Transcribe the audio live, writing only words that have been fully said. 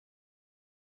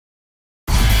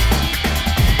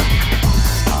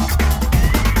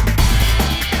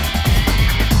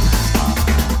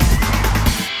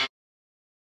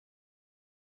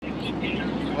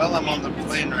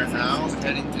plane right now,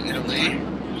 heading to Italy,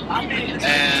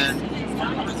 and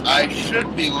I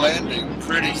should be landing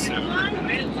pretty soon,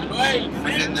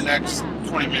 within the next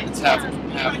 20 minutes, half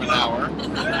an hour,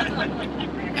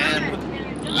 and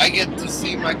I get to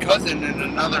see my cousin in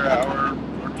another hour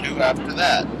or two after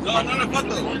that.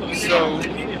 So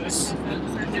this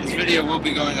video will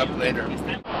be going up later.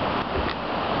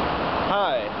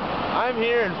 Hi, I'm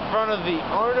here in front of the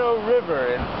Arno River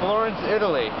in Florence,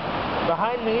 Italy.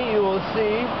 Behind me you will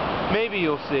see, maybe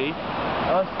you'll see,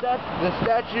 the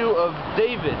statue of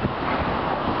David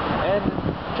and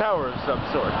a tower of some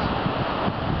sort.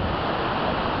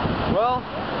 Well,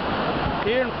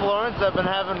 here in Florence I've been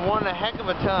having one heck of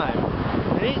a time.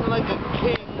 Been eating like a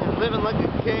king, and living like a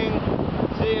king,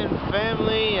 seeing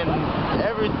family and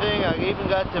everything. I even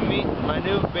got to meet my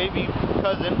new baby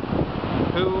cousin,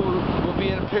 who will be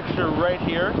in a picture right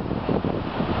here.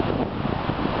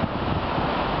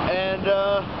 And,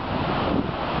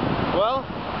 well,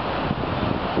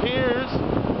 here's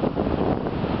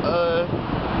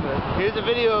a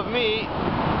video of me.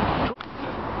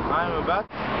 I am about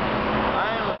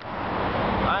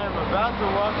to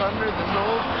walk under this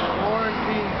old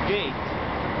Florentine gate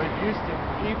that used to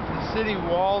keep the city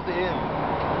walled in.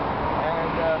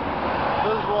 And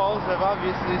those walls have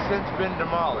obviously since been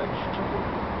demolished.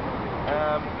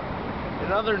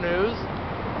 In other news,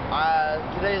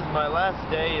 today is my last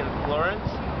day in Florence,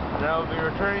 and I will be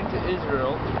returning to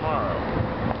Israel tomorrow.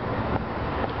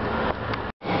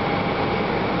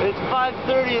 It's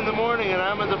 5:30 in the morning and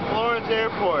I'm at the Florence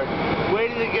airport,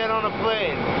 waiting to get on a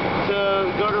plane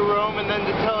to go to Rome and then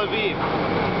to Tel Aviv.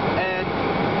 And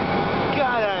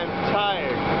God, I'm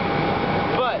tired.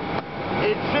 But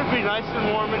it should be nice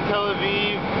and warm in Tel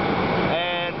Aviv,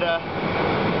 and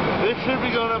this should be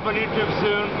going up on YouTube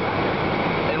soon.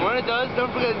 And when it does,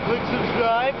 don't forget to click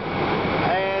subscribe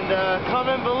and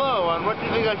comment below on what you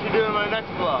think I should do in my next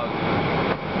vlog.